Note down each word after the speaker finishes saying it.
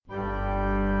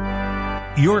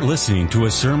You're listening to a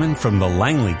sermon from the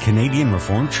Langley Canadian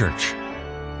Reformed Church.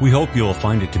 We hope you'll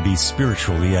find it to be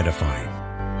spiritually edifying.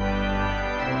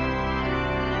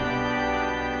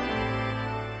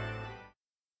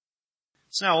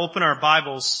 Let's now open our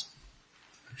Bibles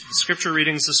to the scripture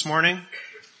readings this morning.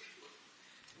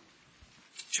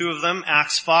 Two of them,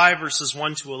 Acts 5 verses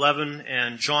 1 to 11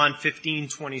 and John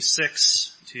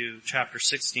 15:26 to chapter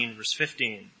 16 verse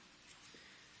 15.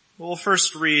 We'll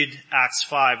first read Acts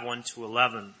 5, 1 to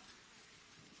 11.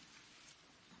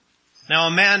 Now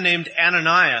a man named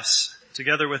Ananias,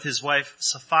 together with his wife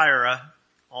Sapphira,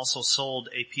 also sold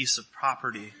a piece of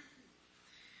property.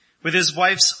 With his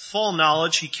wife's full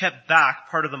knowledge, he kept back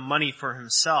part of the money for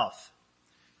himself,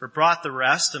 but brought the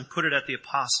rest and put it at the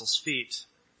apostles' feet.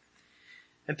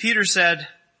 And Peter said,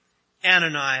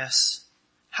 Ananias,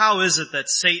 how is it that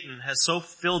Satan has so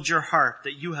filled your heart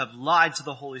that you have lied to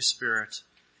the Holy Spirit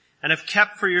and have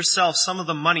kept for yourself some of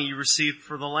the money you received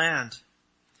for the land?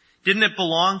 Didn't it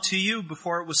belong to you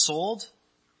before it was sold?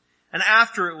 And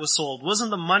after it was sold, wasn't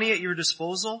the money at your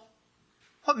disposal?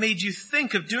 What made you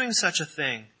think of doing such a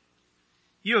thing?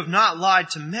 You have not lied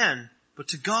to men, but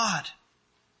to God.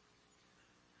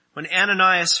 When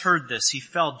Ananias heard this, he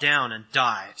fell down and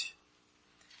died.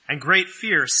 And great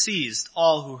fear seized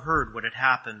all who heard what had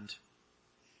happened.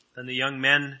 Then the young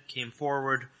men came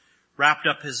forward, wrapped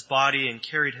up his body, and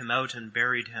carried him out and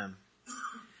buried him.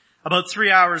 About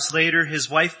 3 hours later, his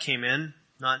wife came in,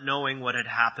 not knowing what had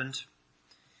happened.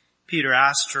 Peter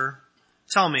asked her,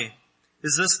 Tell me,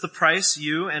 is this the price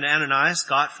you and Ananias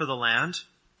got for the land?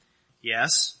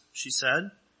 Yes, she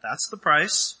said, that's the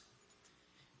price.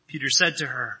 Peter said to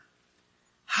her,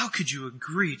 How could you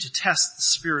agree to test the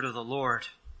Spirit of the Lord?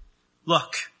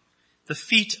 Look, the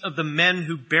feet of the men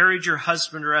who buried your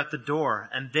husband are at the door,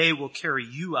 and they will carry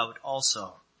you out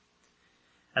also.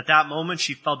 At that moment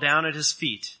she fell down at his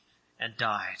feet and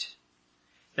died.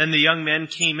 Then the young men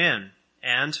came in,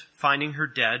 and, finding her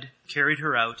dead, carried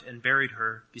her out and buried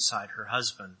her beside her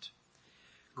husband.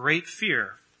 Great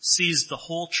fear seized the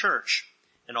whole church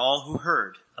and all who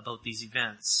heard about these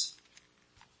events.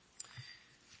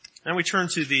 Now we turn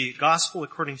to the Gospel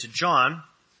according to John,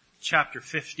 chapter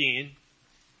 15.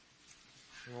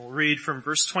 And we'll read from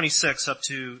verse 26 up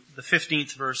to the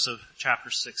 15th verse of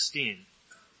chapter 16.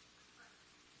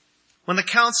 When the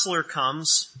Counselor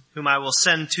comes, whom I will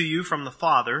send to you from the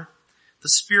Father, the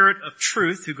Spirit of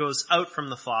truth who goes out from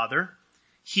the Father,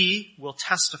 he will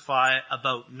testify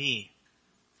about me.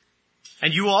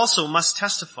 And you also must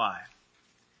testify,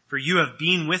 for you have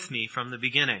been with me from the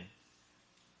beginning.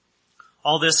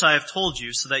 All this I have told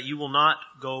you so that you will not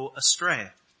go astray.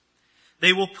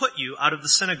 They will put you out of the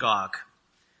synagogue.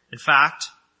 In fact,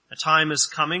 a time is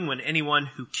coming when anyone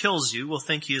who kills you will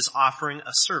think he is offering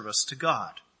a service to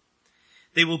God.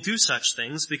 They will do such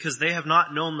things because they have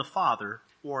not known the Father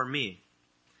or me.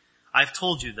 I have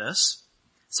told you this,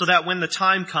 so that when the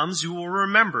time comes you will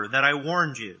remember that I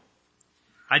warned you.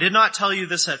 I did not tell you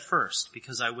this at first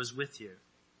because I was with you.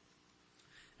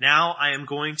 Now I am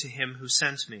going to him who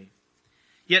sent me.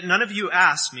 Yet none of you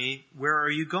ask me, Where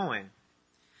are you going?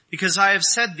 Because I have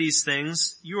said these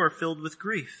things, you are filled with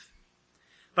grief.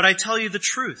 But I tell you the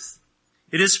truth.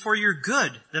 It is for your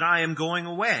good that I am going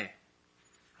away.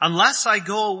 Unless I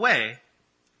go away,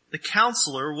 the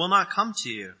Counselor will not come to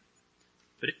you.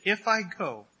 But if I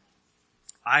go,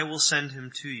 I will send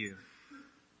him to you.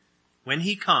 When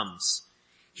he comes,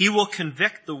 he will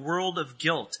convict the world of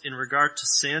guilt in regard to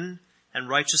sin and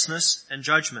righteousness and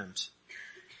judgment.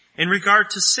 In regard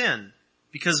to sin,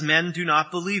 because men do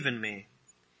not believe in me.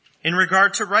 In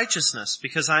regard to righteousness,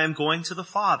 because I am going to the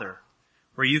Father,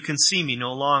 where you can see me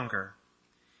no longer.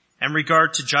 In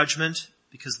regard to judgment,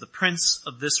 because the prince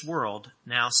of this world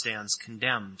now stands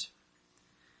condemned.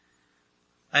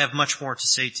 I have much more to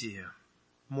say to you,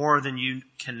 more than you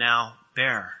can now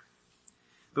bear.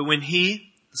 But when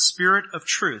he, the Spirit of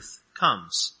truth,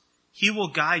 comes, he will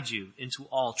guide you into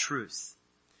all truth.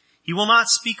 He will not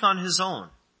speak on his own.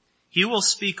 He will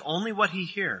speak only what he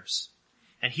hears,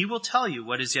 and he will tell you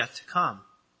what is yet to come.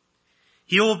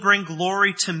 He will bring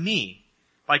glory to me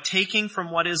by taking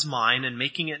from what is mine and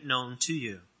making it known to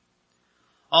you.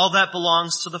 All that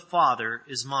belongs to the Father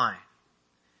is mine.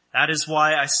 That is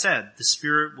why I said the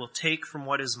Spirit will take from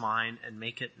what is mine and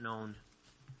make it known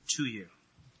to you.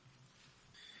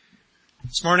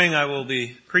 This morning I will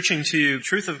be preaching to you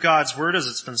truth of God's Word as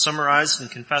it's been summarized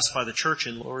and confessed by the Church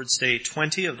in Lord's Day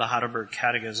 20 of the Heidelberg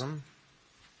Catechism.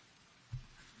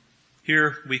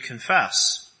 Here we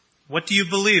confess. What do you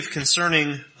believe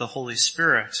concerning the Holy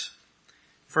Spirit?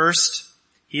 First,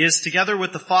 he is together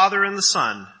with the Father and the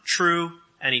Son, true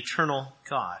and eternal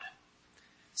God.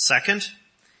 Second,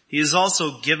 he is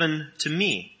also given to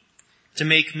me, to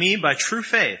make me by true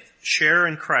faith share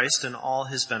in Christ and all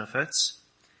his benefits,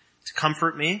 to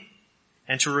comfort me,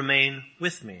 and to remain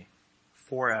with me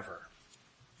forever.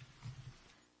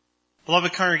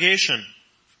 Beloved congregation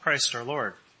of Christ our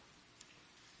Lord,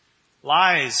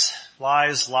 lies,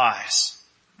 lies, lies.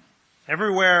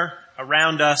 Everywhere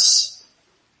around us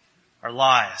are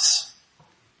lies.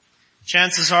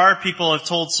 Chances are people have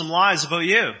told some lies about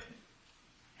you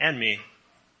and me.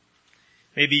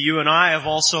 Maybe you and I have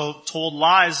also told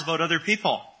lies about other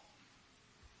people.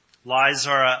 Lies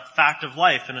are a fact of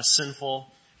life in a sinful,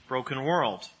 broken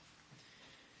world.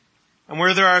 And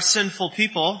where there are sinful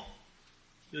people,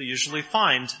 you'll usually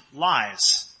find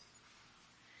lies.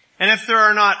 And if there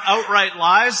are not outright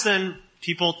lies, then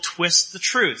people twist the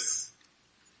truth.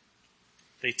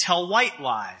 They tell white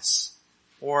lies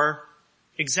or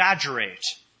exaggerate.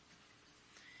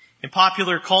 In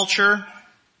popular culture,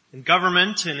 in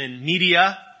government, and in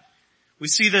media, we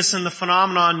see this in the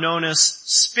phenomenon known as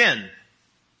spin.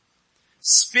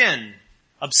 Spin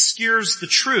obscures the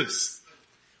truth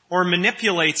or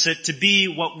manipulates it to be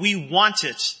what we want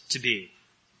it to be.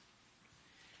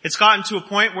 It's gotten to a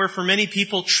point where for many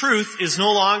people, truth is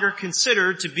no longer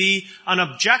considered to be an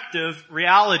objective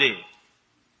reality.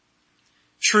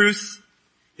 Truth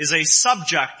is a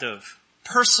subjective,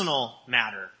 personal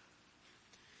matter.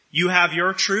 You have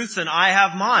your truth and I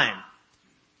have mine.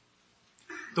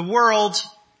 The world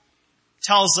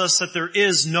tells us that there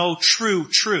is no true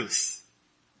truth.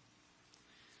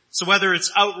 So whether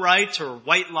it's outright or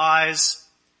white lies,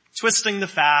 twisting the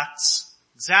facts,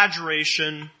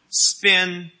 exaggeration,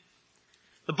 spin,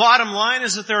 the bottom line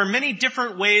is that there are many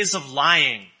different ways of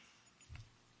lying.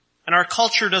 And our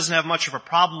culture doesn't have much of a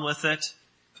problem with it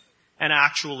and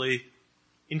actually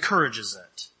encourages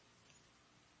it.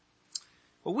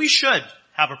 But we should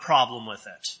have a problem with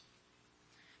it.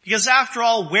 Because after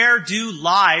all, where do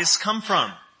lies come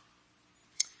from?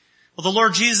 Well, the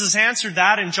Lord Jesus answered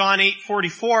that in John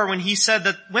 8:44 when he said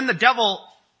that when the devil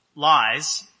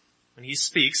lies, when he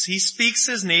speaks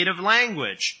his native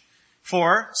language.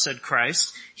 For, said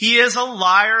Christ, he is a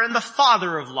liar and the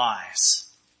father of lies.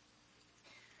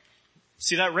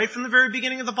 See that right from the very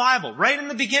beginning of the Bible. Right in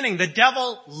the beginning, the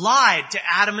devil lied to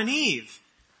Adam and Eve.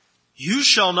 You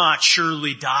shall not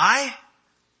surely die.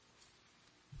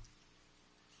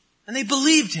 And they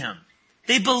believed him.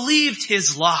 They believed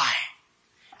his lie.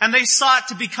 And they sought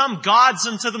to become gods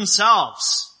unto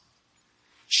themselves,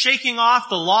 shaking off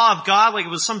the law of God like it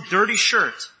was some dirty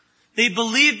shirt. They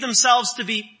believed themselves to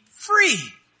be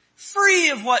free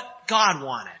of what God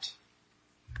wanted.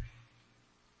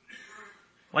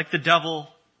 Like the devil,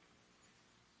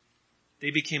 they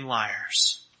became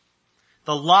liars.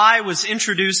 The lie was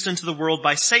introduced into the world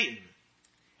by Satan,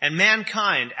 and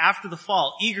mankind, after the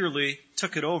fall, eagerly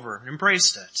took it over and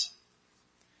embraced it.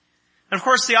 And of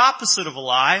course, the opposite of a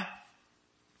lie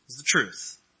is the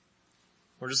truth.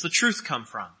 Where does the truth come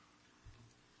from?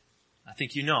 I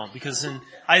think you know, because in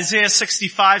Isaiah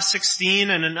 65:16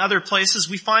 and in other places,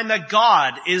 we find that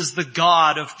God is the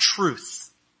God of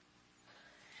truth.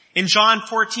 In John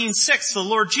 14:6, the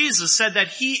Lord Jesus said that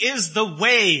he is the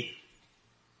way,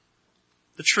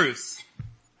 the truth,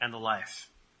 and the life.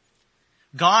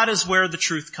 God is where the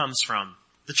truth comes from.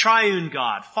 The triune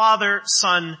God, Father,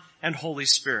 Son, and Holy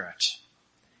Spirit.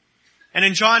 And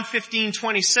in John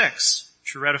 15:26,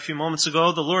 which we read a few moments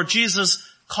ago, the Lord Jesus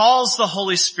calls the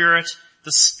Holy Spirit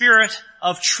the Spirit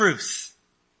of truth.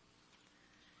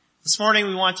 This morning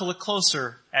we want to look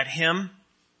closer at him,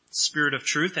 the Spirit of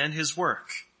truth, and his work.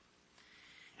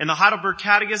 In the Heidelberg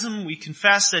Catechism, we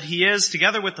confess that he is,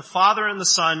 together with the Father and the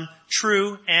Son,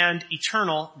 true and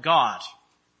eternal God.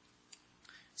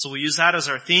 So we'll use that as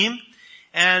our theme,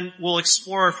 and we'll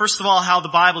explore, first of all, how the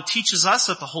Bible teaches us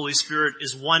that the Holy Spirit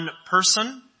is one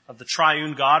person of the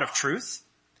triune God of truth.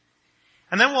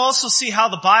 And then we'll also see how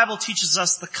the Bible teaches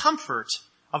us the comfort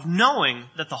of knowing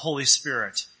that the Holy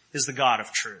Spirit is the God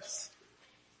of truth.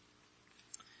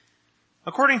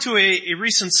 According to a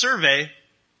recent survey,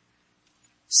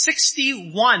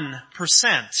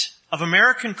 61% of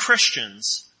American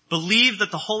Christians believe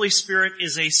that the Holy Spirit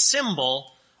is a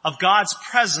symbol of God's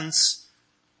presence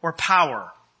or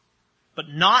power, but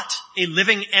not a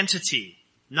living entity,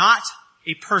 not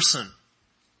a person.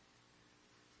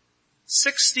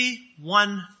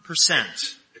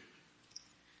 61%.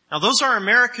 Now those are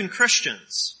American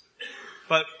Christians,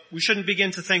 but we shouldn't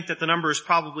begin to think that the number is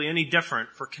probably any different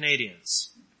for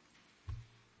Canadians.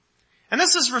 And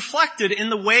this is reflected in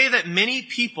the way that many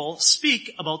people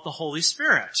speak about the Holy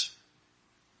Spirit.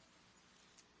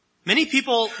 Many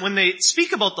people, when they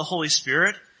speak about the Holy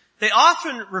Spirit, they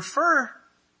often refer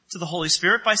to the Holy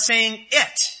Spirit by saying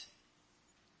it,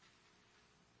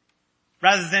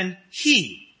 rather than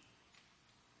he.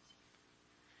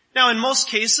 Now, in most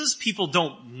cases, people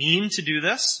don't mean to do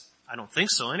this. I don't think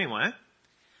so anyway.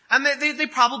 And they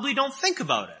probably don't think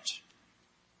about it.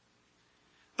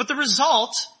 But the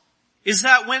result is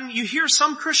that when you hear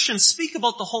some Christians speak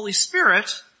about the Holy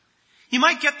Spirit, you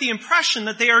might get the impression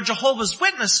that they are Jehovah's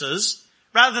Witnesses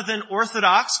rather than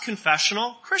Orthodox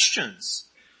confessional Christians.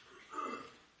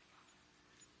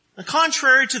 And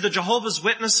contrary to the Jehovah's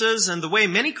Witnesses and the way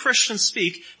many Christians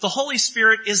speak, the Holy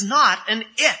Spirit is not an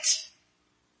it.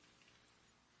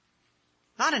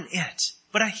 Not an it,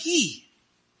 but a he.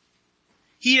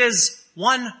 He is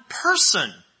one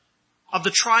person of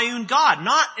the triune God,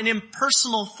 not an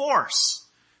impersonal force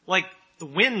like the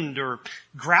wind or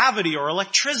gravity or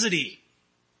electricity.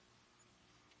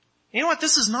 You know what?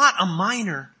 This is not a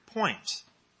minor point.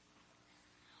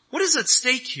 What is at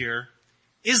stake here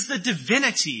is the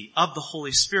divinity of the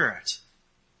Holy Spirit.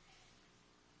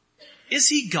 Is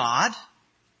he God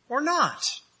or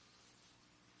not?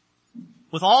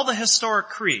 With all the historic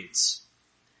creeds,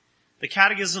 the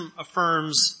Catechism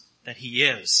affirms that he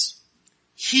is.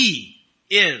 He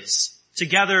is,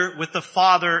 together with the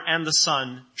Father and the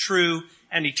Son, true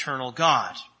and eternal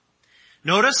God.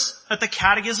 Notice that the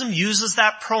Catechism uses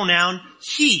that pronoun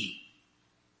he,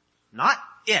 not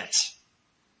it.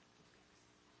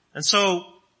 And so,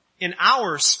 in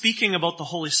our speaking about the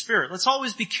Holy Spirit, let's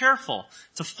always be careful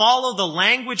to follow the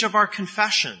language of our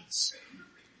confessions.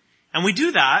 And we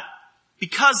do that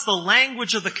because the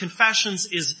language of the confessions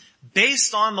is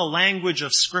based on the language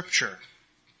of Scripture.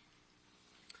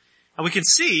 And we can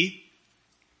see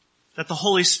that the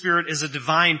Holy Spirit is a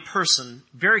divine person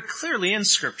very clearly in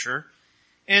Scripture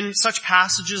in such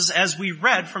passages as we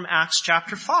read from Acts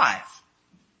chapter 5.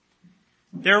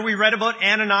 There we read about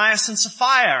Ananias and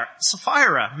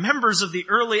Sapphira, members of the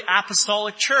early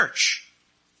apostolic church.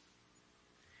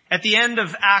 At the end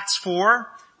of Acts 4,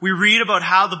 we read about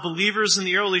how the believers in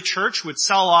the early church would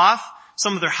sell off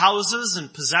some of their houses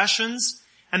and possessions,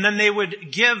 and then they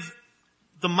would give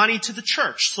the money to the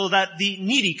church so that the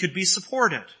needy could be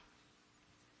supported.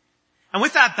 And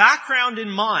with that background in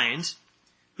mind,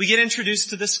 we get introduced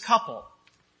to this couple,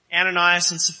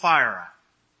 Ananias and Sapphira.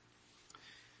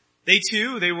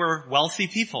 They were wealthy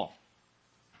people,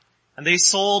 and they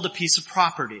sold a piece of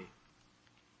property.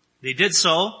 They did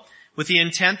so with the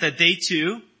intent that they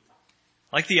too,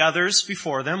 like the others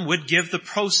before them, would give the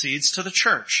proceeds to the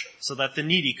church so that the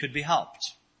needy could be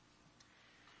helped.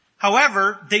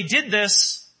 However, they did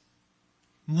this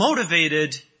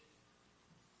motivated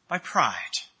by pride.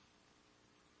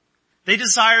 They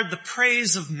desired the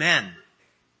praise of men.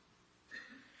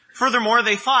 Furthermore,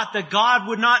 they thought that God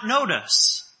would not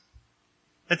notice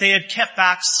that they had kept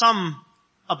back some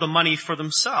of the money for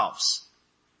themselves.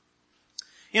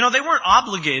 You know, they weren't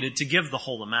obligated to give the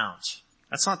whole amount.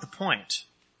 That's not the point.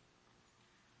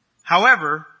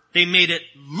 However, they made it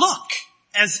look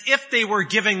as if they were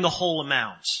giving the whole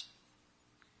amount.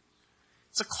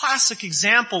 It's a classic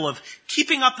example of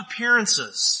keeping up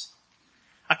appearances.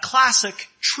 A classic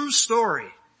true story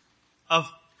of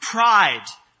pride,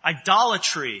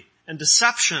 idolatry, and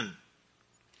deception.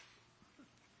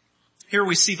 Here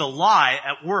we see the lie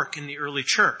at work in the early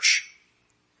church.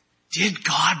 Did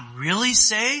God really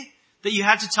say that you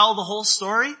had to tell the whole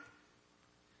story?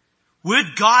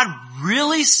 Would God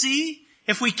really see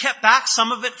if we kept back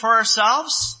some of it for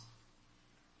ourselves?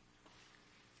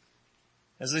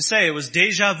 As they say, it was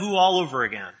deja vu all over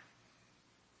again.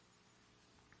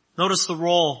 Notice the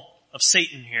role of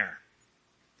Satan here.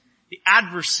 The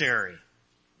adversary.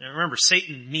 Now remember,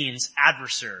 Satan means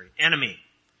adversary, enemy.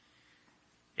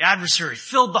 The adversary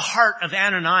filled the heart of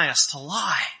Ananias to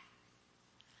lie.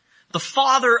 The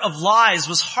father of lies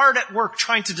was hard at work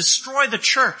trying to destroy the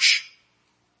church.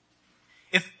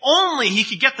 If only he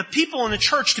could get the people in the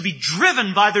church to be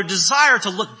driven by their desire to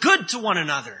look good to one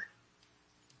another.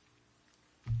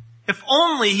 If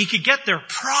only he could get their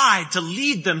pride to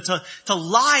lead them to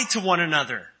lie to one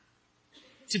another,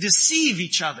 to deceive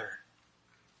each other,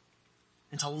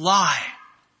 and to lie.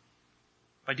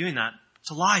 By doing that,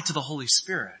 to lie to the Holy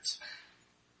Spirit.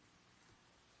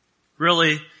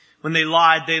 Really, when they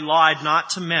lied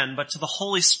not to men, but to the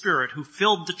Holy Spirit who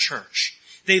filled the church.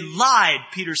 They lied,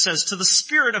 Peter says, to the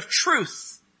Spirit of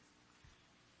truth.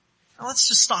 Now let's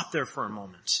just stop there for a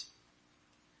moment.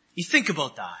 You think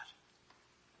about that.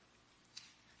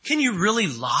 Can you really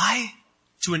lie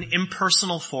to an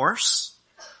impersonal force?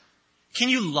 Can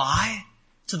you lie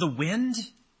to the wind?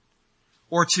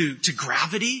 Or to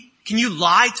gravity? Can you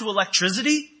lie to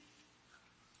electricity?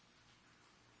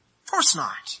 Of course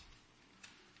not.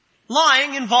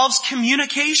 Lying involves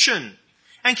communication,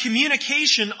 and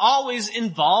communication always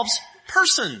involves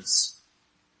persons.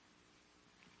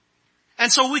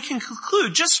 And so we can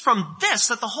conclude just from this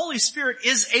that the Holy Spirit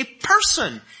is a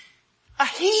person, a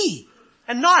he,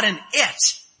 and not an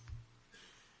it.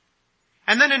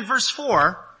 And then in verse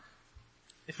 4,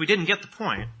 if we didn't get the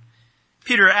point,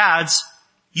 Peter adds,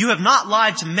 "You have not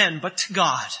lied to men, but to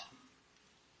God."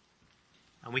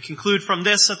 And we conclude from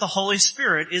this that the Holy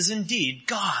Spirit is indeed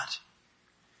God.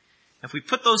 If we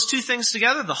put those two things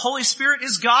together, the Holy Spirit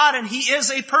is God and he is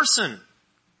a person.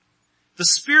 The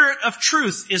Spirit of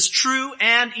truth is true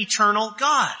and eternal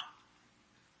God.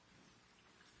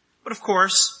 But of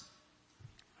course,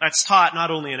 that's taught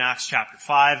not only in Acts chapter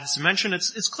 5, as I mentioned,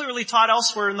 it's clearly taught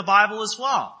elsewhere in the Bible as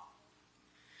well.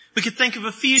 We could think of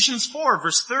Ephesians 4,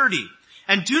 verse 30.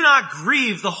 "And do not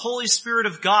grieve the Holy Spirit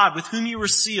of God, with whom you were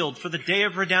sealed for the day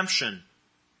of redemption."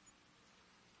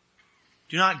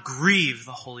 Do not grieve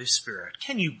the Holy Spirit.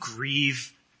 Can you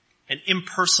grieve an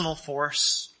impersonal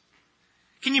force?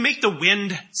 Can you make the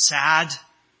wind sad?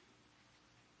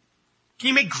 Can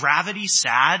you make gravity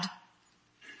sad?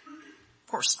 Of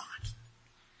course not.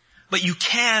 But you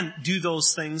can do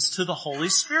those things to the Holy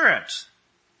Spirit.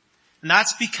 And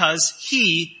that's because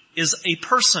he is a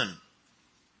person.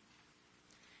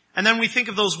 And then we think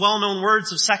of those well-known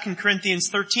words of 2 Corinthians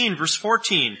 13, verse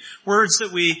 14, words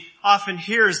that we often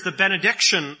hear as the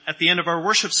benediction at the end of our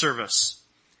worship service.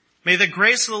 "May the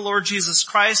grace of the Lord Jesus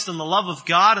Christ and the love of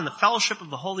God and the fellowship of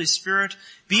the Holy Spirit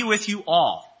be with you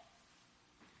all."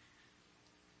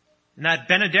 In that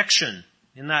benediction,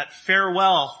 in that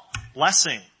farewell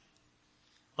blessing,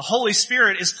 the Holy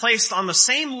Spirit is placed on the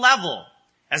same level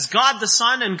as God the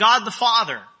Son and God the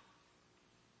Father.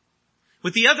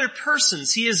 With the other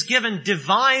persons, he is given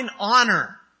divine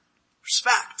honor,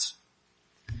 respect.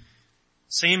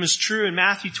 Same is true in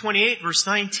Matthew 28, verse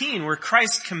 19, where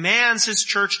Christ commands his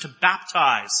church to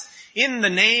baptize in the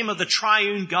name of the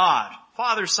triune God,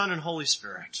 Father, Son, and Holy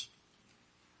Spirit.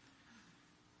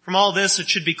 From all this, it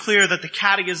should be clear that the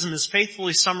Catechism is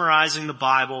faithfully summarizing the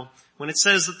Bible when it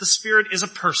says that the Spirit is a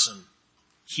person,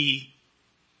 he,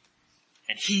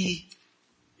 and he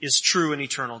is true and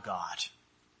eternal God.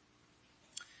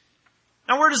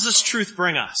 Now, where does this truth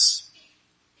bring us?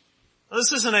 Well,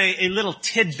 this isn't a little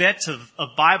tidbit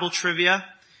of Bible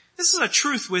trivia. This is a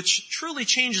truth which truly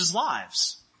changes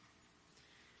lives.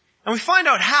 And we find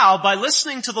out how by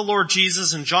listening to the Lord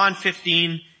Jesus in John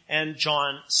 15 and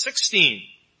John 16.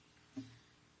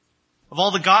 Of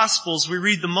all the Gospels, we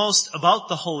read the most about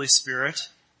the Holy Spirit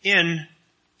in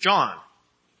John.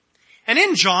 And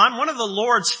in John, one of the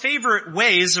Lord's favorite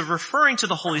ways of referring to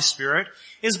the Holy Spirit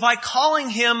is by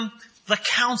calling him the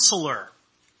Counselor.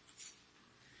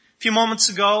 A few moments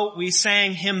ago, we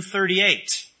sang hymn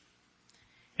 38.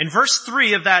 In verse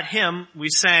 3 of that hymn, we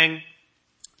sang,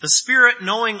 "The Spirit,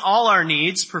 knowing all our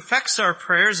needs, perfects our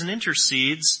prayers and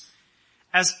intercedes.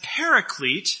 As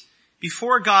Paraclete,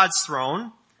 before God's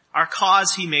throne, our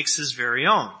cause he makes his very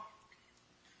own."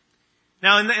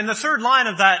 Now, in the third line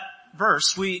of that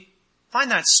verse, we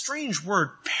find that strange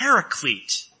word,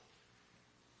 Paraclete.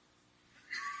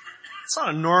 It's not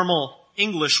a normal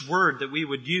English word that we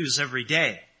would use every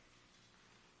day.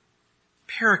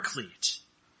 Paraclete.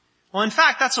 Well, in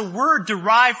fact, that's a word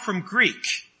derived from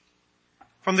Greek.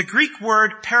 From the Greek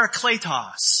word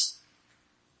parakletos.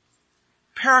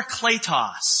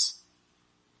 Parakletos.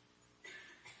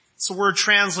 It's a word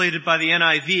translated by the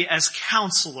NIV as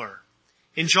counselor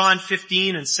in John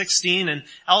 15 and 16 and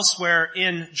elsewhere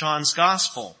in John's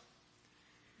Gospel.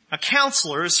 A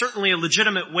counselor is certainly a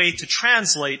legitimate way to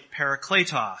translate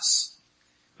parakletos.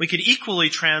 We could equally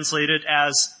translate it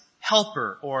as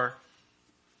helper or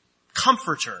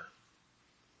comforter.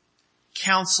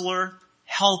 Counselor,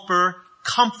 helper,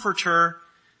 comforter.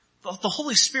 The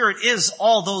Holy Spirit is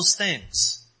all those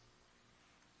things.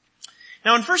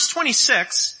 Now in verse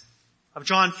 26 of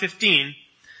John 15,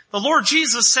 the Lord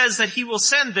Jesus says that he will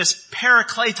send this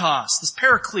parakletos, this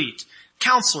paraclete,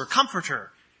 counselor,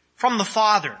 comforter, from the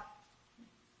Father.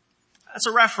 That's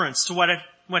a reference to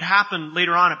what happened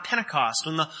later on at Pentecost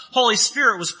when the Holy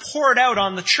Spirit was poured out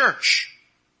on the church.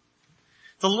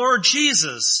 The Lord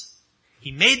Jesus,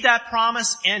 he made that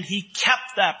promise and he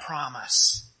kept that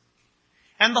promise.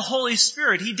 And the Holy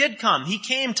Spirit, he did come. He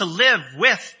came to live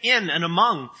with, in, and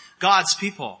among God's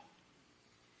people.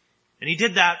 And he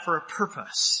did that for a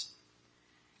purpose.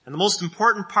 And the most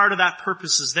important part of that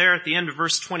purpose is there at the end of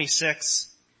verse 26.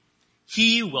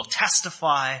 He will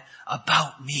testify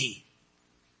about me.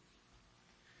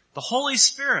 The Holy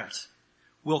Spirit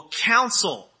will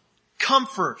counsel,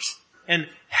 comfort, and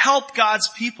help God's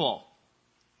people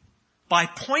by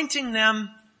pointing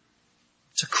them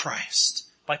to Christ,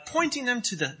 by pointing them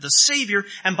to the Savior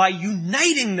and by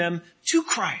uniting them to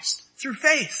Christ through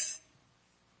faith.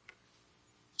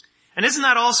 And isn't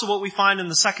that also what we find in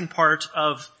the second part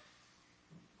of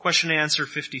question and answer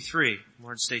 53,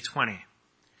 Lord's Day 20?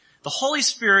 The Holy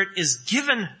Spirit is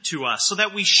given to us so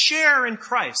that we share in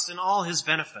Christ and all his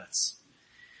benefits,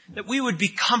 that we would be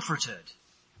comforted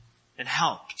and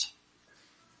helped.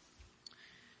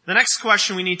 The next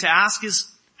question we need to ask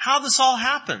is how this all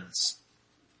happens.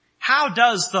 How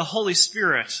does the Holy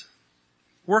Spirit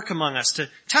work among us to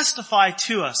testify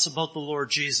to us about the Lord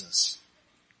Jesus?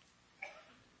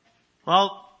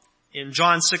 Well, in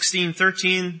John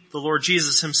 16:13, the Lord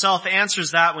Jesus himself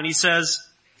answers that when he says,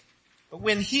 "But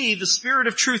when he, the Spirit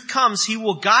of truth, comes, he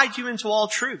will guide you into all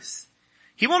truth.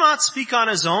 He will not speak on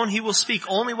his own. He will speak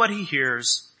only what he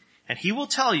hears, and he will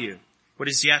tell you what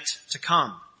is yet to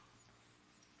come."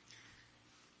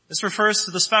 This refers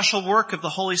to the special work of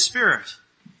the Holy Spirit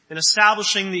in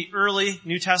establishing the early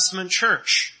New Testament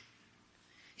church.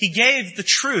 He gave the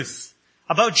truth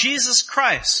about Jesus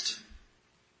Christ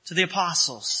to the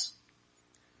apostles.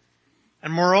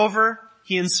 And moreover,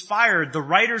 he inspired the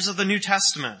writers of the New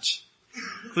Testament,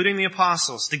 including the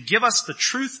apostles, to give us the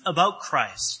truth about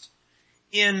Christ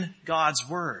in God's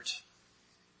Word.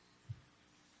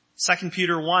 2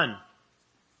 Peter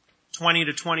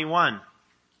 1:20-21.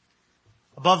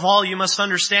 Above all, you must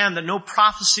understand that no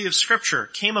prophecy of Scripture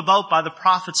came about by the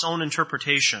prophet's own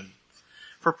interpretation.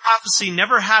 For prophecy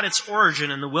never had its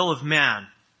origin in the will of man,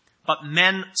 but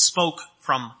men spoke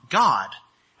from God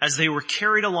as they were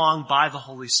carried along by the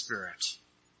Holy Spirit.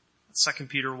 2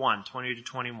 Peter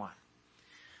 1:20-21.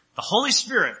 The Holy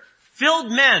Spirit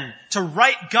filled men to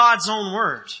write God's own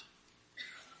word.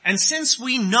 And since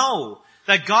we know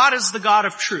that God is the God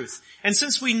of truth, and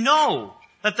since we know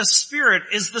that the Spirit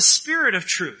is the Spirit of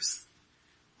truth,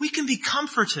 we can be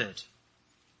comforted,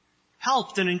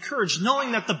 helped, and encouraged,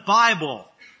 knowing that the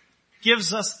Bible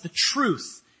gives us the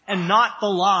truth and not the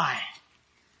lie.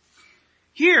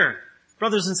 Here,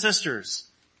 brothers and sisters,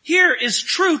 here is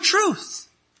true truth.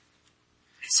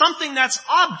 Something that's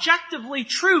objectively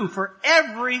true for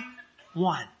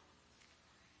everyone.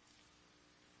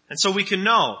 And so we can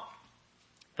know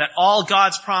that all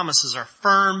God's promises are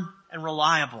firm and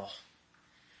reliable.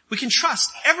 We can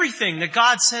trust everything that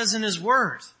God says in his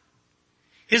Word.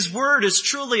 His Word is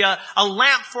truly a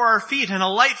lamp for our feet and a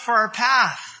light for our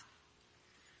path.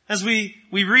 As we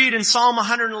read in Psalm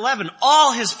 111,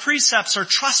 all his precepts are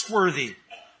trustworthy.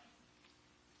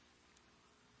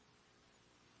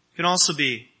 We can also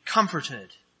be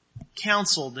comforted,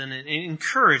 counseled, and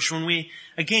encouraged when we,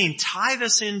 again, tie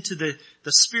this into the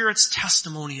Spirit's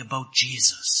testimony about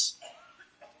Jesus.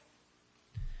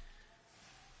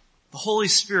 The Holy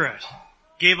Spirit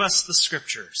gave us the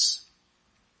Scriptures.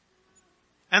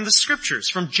 And the Scriptures,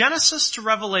 from Genesis to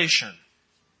Revelation,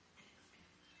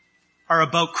 are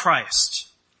about Christ.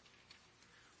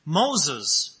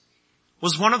 Moses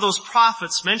was one of those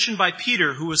prophets mentioned by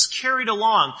Peter who was carried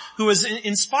along, who was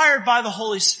inspired by the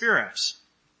Holy Spirit.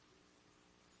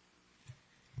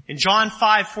 In John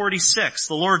 5:46,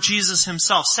 the Lord Jesus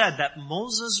himself said that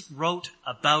Moses wrote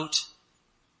about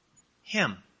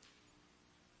him.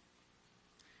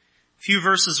 A few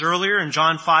verses earlier in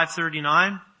John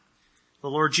 5:39, the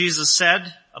Lord Jesus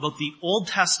said about the Old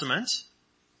Testament,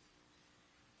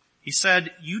 he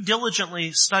said, "You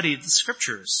diligently study the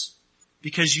Scriptures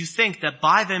because you think that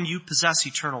by them you possess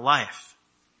eternal life.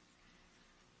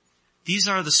 These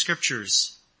are the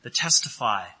Scriptures that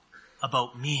testify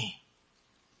about me."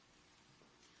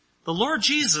 The Lord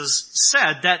Jesus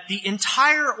said that the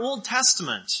entire Old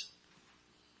Testament,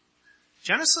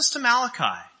 Genesis to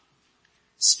Malachi,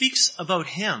 speaks about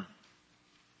him.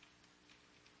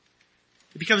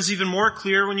 It becomes even more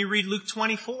clear when you read Luke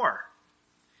 24.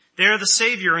 There the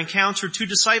Savior encountered two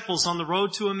disciples on the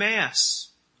road to Emmaus.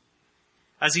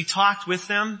 As he talked with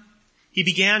them, he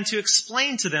began to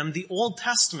explain to them the Old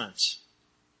Testament.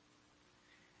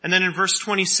 And then in verse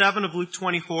 27 of Luke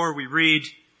 24 we read,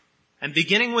 "And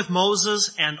beginning with Moses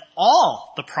and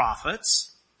all the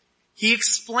prophets, he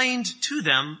explained to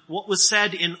them what was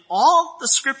said in all the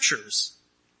Scriptures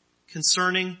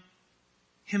concerning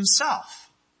himself."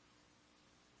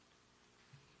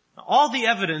 Now, all the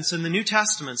evidence in the New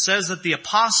Testament says that the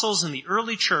apostles and the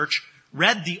early church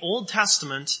read the Old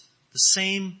Testament the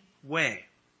same way.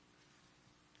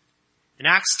 In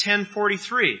Acts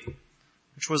 10:43,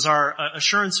 which was our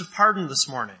assurance of pardon this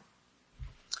morning,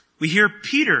 we hear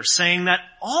Peter saying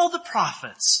that all the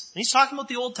prophets, and he's talking about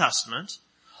the Old Testament,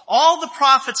 all the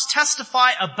prophets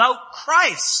testify about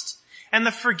Christ and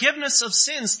the forgiveness of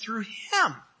sins through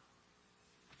him.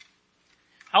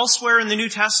 Elsewhere in the New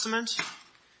Testament,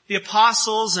 the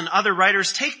apostles and other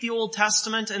writers take the Old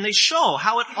Testament and they show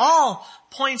how it all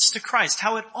points to Christ,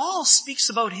 how it all speaks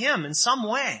about him in some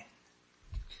way.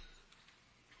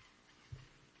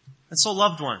 And so,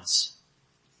 loved ones,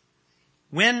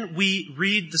 when we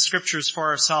read the scriptures for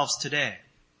ourselves today,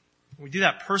 when we do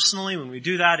that personally, when we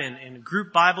do that in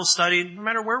group Bible study, no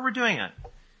matter where we're doing it,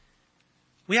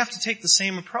 we have to take the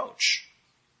same approach.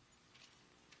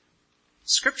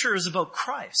 Scripture is about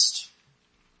Christ.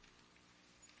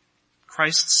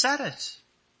 Christ said it.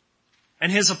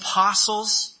 And his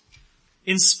apostles,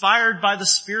 inspired by the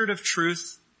Spirit of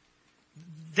truth,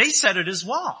 they said it as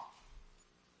well.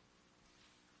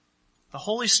 The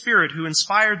Holy Spirit, who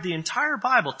inspired the entire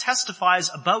Bible, testifies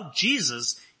about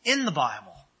Jesus in the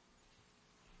Bible.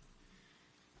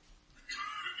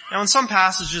 Now, in some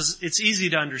passages, it's easy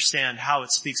to understand how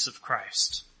it speaks of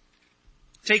Christ.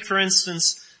 Take, for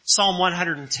instance, Psalm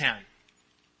 110.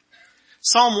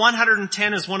 Psalm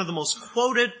 110 is one of the most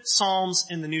quoted psalms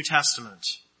in the New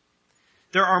Testament.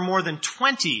 There are more than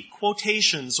 20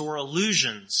 quotations or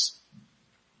allusions.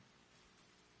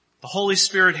 The Holy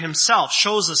Spirit himself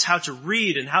shows us how to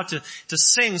read and how to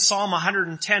sing Psalm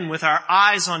 110 with our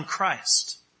eyes on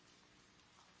Christ.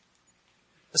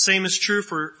 The same is true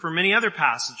for many other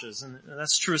passages, and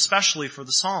that's true especially for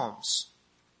the Psalms.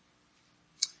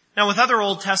 Now, with other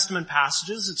Old Testament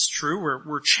passages, it's true,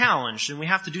 we're challenged and we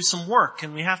have to do some work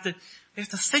and we have to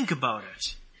think about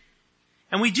it.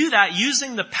 And we do that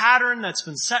using the pattern that's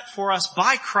been set for us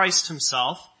by Christ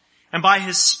himself and by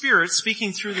his Spirit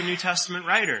speaking through the New Testament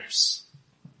writers.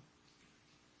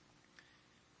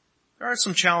 There are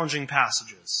some challenging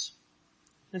passages.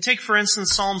 And take, for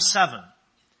instance, Psalm 7.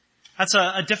 That's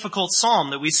a difficult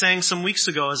psalm that we sang some weeks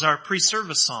ago as our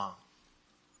pre-service song.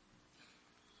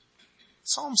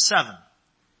 Psalm 7.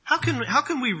 How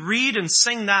can we read and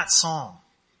sing that psalm,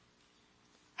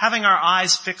 having our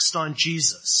eyes fixed on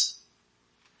Jesus?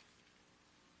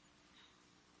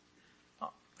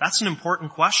 Well, that's an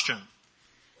important question.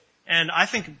 And I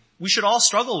think we should all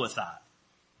struggle with that.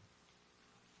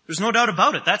 There's no doubt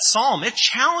about it. That psalm, it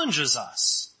challenges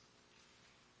us.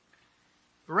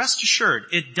 But rest assured,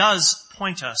 it does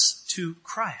point us to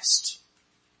Christ.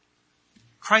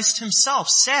 Christ himself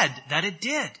said that it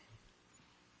did.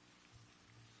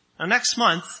 Now, next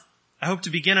month, I hope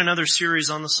to begin another series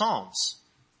on the Psalms.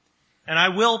 And I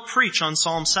will preach on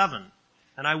Psalm 7.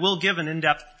 And I will give an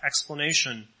in-depth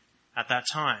explanation at that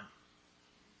time.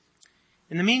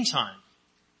 In the meantime,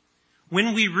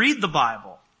 when we read the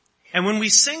Bible, and when we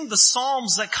sing the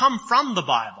Psalms that come from the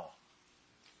Bible,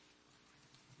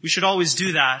 we should always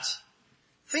do that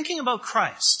thinking about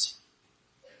Christ,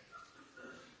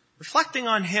 reflecting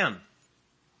on him,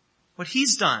 what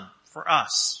he's done for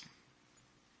us.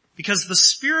 Because the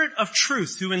Spirit of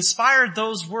truth who inspired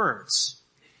those words,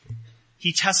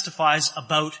 he testifies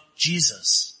about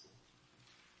Jesus.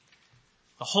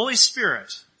 The Holy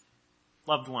Spirit,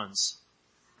 loved ones,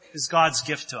 is God's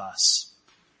gift to us.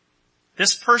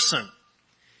 This person,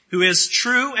 who is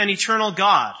true and eternal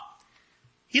God,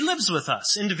 he lives with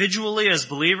us individually as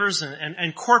believers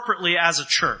and corporately as a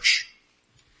church.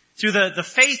 Through the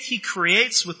faith he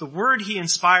creates with the word he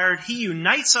inspired, he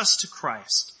unites us to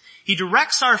Christ. He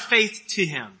directs our faith to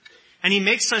him, and he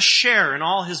makes us share in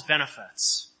all his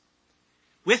benefits.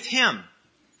 With him,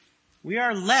 we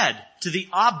are led to the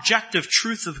objective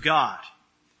truth of God,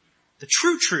 the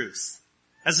true truth,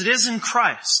 as it is in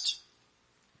Christ.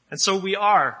 And so we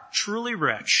are truly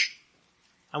rich,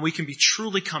 and we can be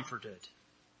truly comforted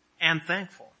and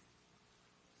thankful.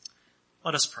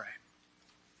 Let us pray.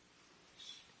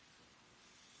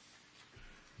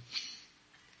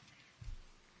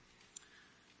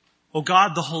 O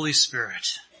God, the Holy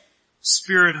Spirit,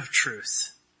 Spirit of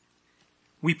truth,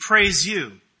 we praise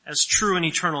you as true and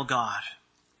eternal God.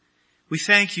 We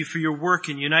thank you for your work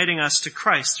in uniting us to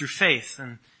Christ through faith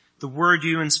and the word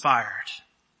you inspired.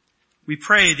 We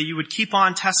pray that you would keep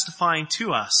on testifying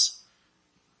to us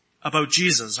about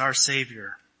Jesus, our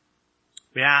Savior.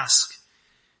 We ask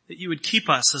that you would keep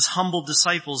us as humble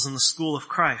disciples in the school of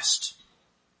Christ.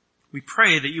 We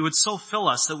pray that you would so fill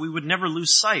us that we would never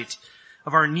lose sight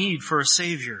of our need for a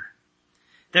Savior,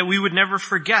 that we would never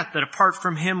forget that apart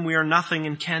from him we are nothing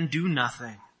and can do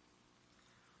nothing.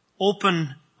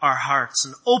 Open our hearts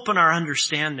and open our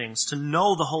understandings to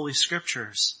know the Holy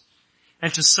Scriptures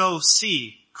and to so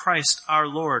see Christ our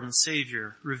Lord and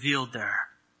Savior revealed there.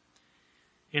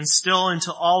 Instill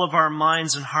into all of our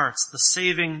minds and hearts the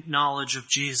saving knowledge of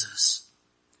Jesus.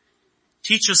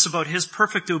 Teach us about his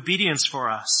perfect obedience for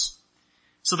us,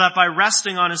 so that by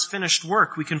resting on his finished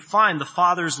work, we can find the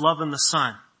Father's love in the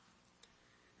Son.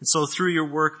 And so through your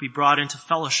work be brought into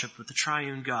fellowship with the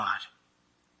triune God.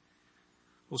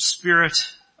 O Spirit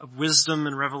of wisdom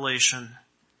and revelation,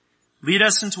 lead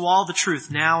us into all the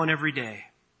truth now and every day.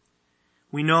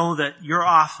 We know that your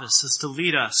office is to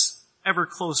lead us ever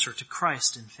closer to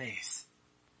Christ in faith.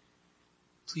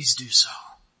 Please do so.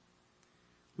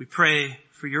 We pray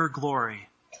for your glory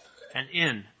and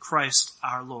in Christ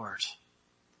our Lord.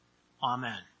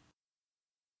 Amen.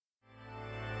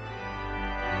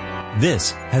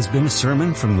 This has been a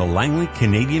sermon from the Langley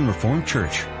Canadian Reformed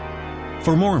Church.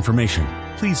 For more information,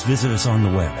 please visit us on the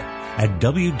web at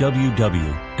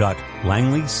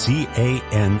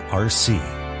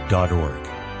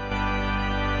www.langleycanrc.org.